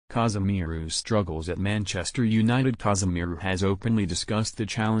Casemiro's struggles at Manchester United. Casemiro has openly discussed the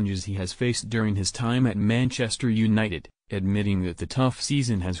challenges he has faced during his time at Manchester United, admitting that the tough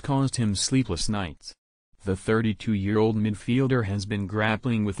season has caused him sleepless nights. The 32-year-old midfielder has been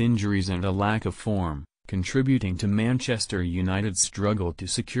grappling with injuries and a lack of form, contributing to Manchester United's struggle to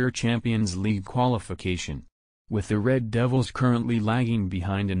secure Champions League qualification. With the Red Devils currently lagging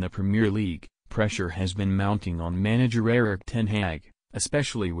behind in the Premier League, pressure has been mounting on manager Erik ten Hag,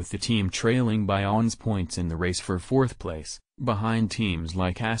 especially with the team trailing by 11 points in the race for fourth place, behind teams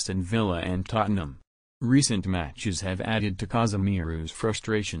like Aston Villa and Tottenham. Recent matches have added to Casemiro's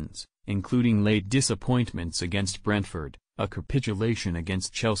frustrations, including late disappointments against Brentford, a capitulation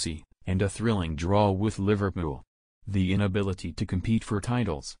against Chelsea, and a thrilling draw with Liverpool. The inability to compete for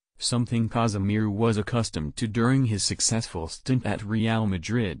titles, something Casemiro was accustomed to during his successful stint at Real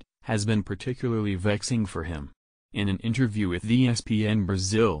Madrid, has been particularly vexing for him. In an interview with ESPN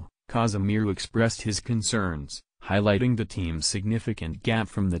Brazil, Casemiro expressed his concerns, highlighting the team's significant gap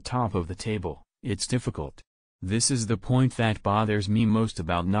from the top of the table. "It's difficult. This is the point that bothers me most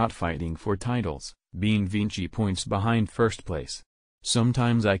about not fighting for titles, being 20 points behind first place.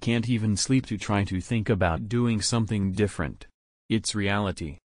 Sometimes I can't even sleep to try to think about doing something different. It's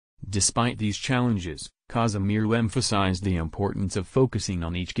reality." Despite these challenges, Casemiro emphasized the importance of focusing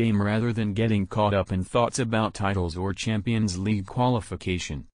on each game rather than getting caught up in thoughts about titles or Champions League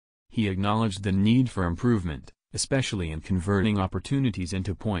qualification. He acknowledged the need for improvement, especially in converting opportunities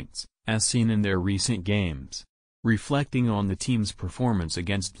into points, as seen in their recent games. Reflecting on the team's performance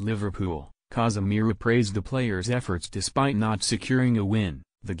against Liverpool, Casemiro praised the players' efforts despite not securing a win.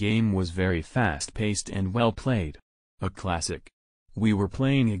 "The game was very fast-paced and well played. A classic. We were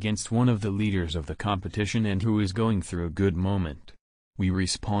playing against one of the leaders of the competition and who is going through a good moment. We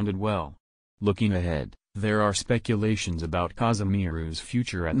responded well." Looking ahead, there are speculations about Casemiro's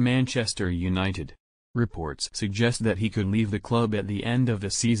future at Manchester United. Reports suggest that he could leave the club at the end of the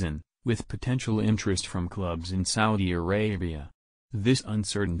season, with potential interest from clubs in Saudi Arabia. This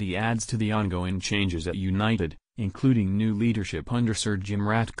uncertainty adds to the ongoing changes at United, including new leadership under Sir Jim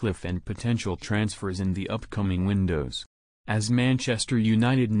Ratcliffe and potential transfers in the upcoming windows. As Manchester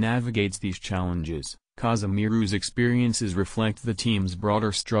United navigates these challenges, Casemiro's experiences reflect the team's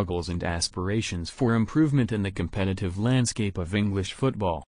broader struggles and aspirations for improvement in the competitive landscape of English football.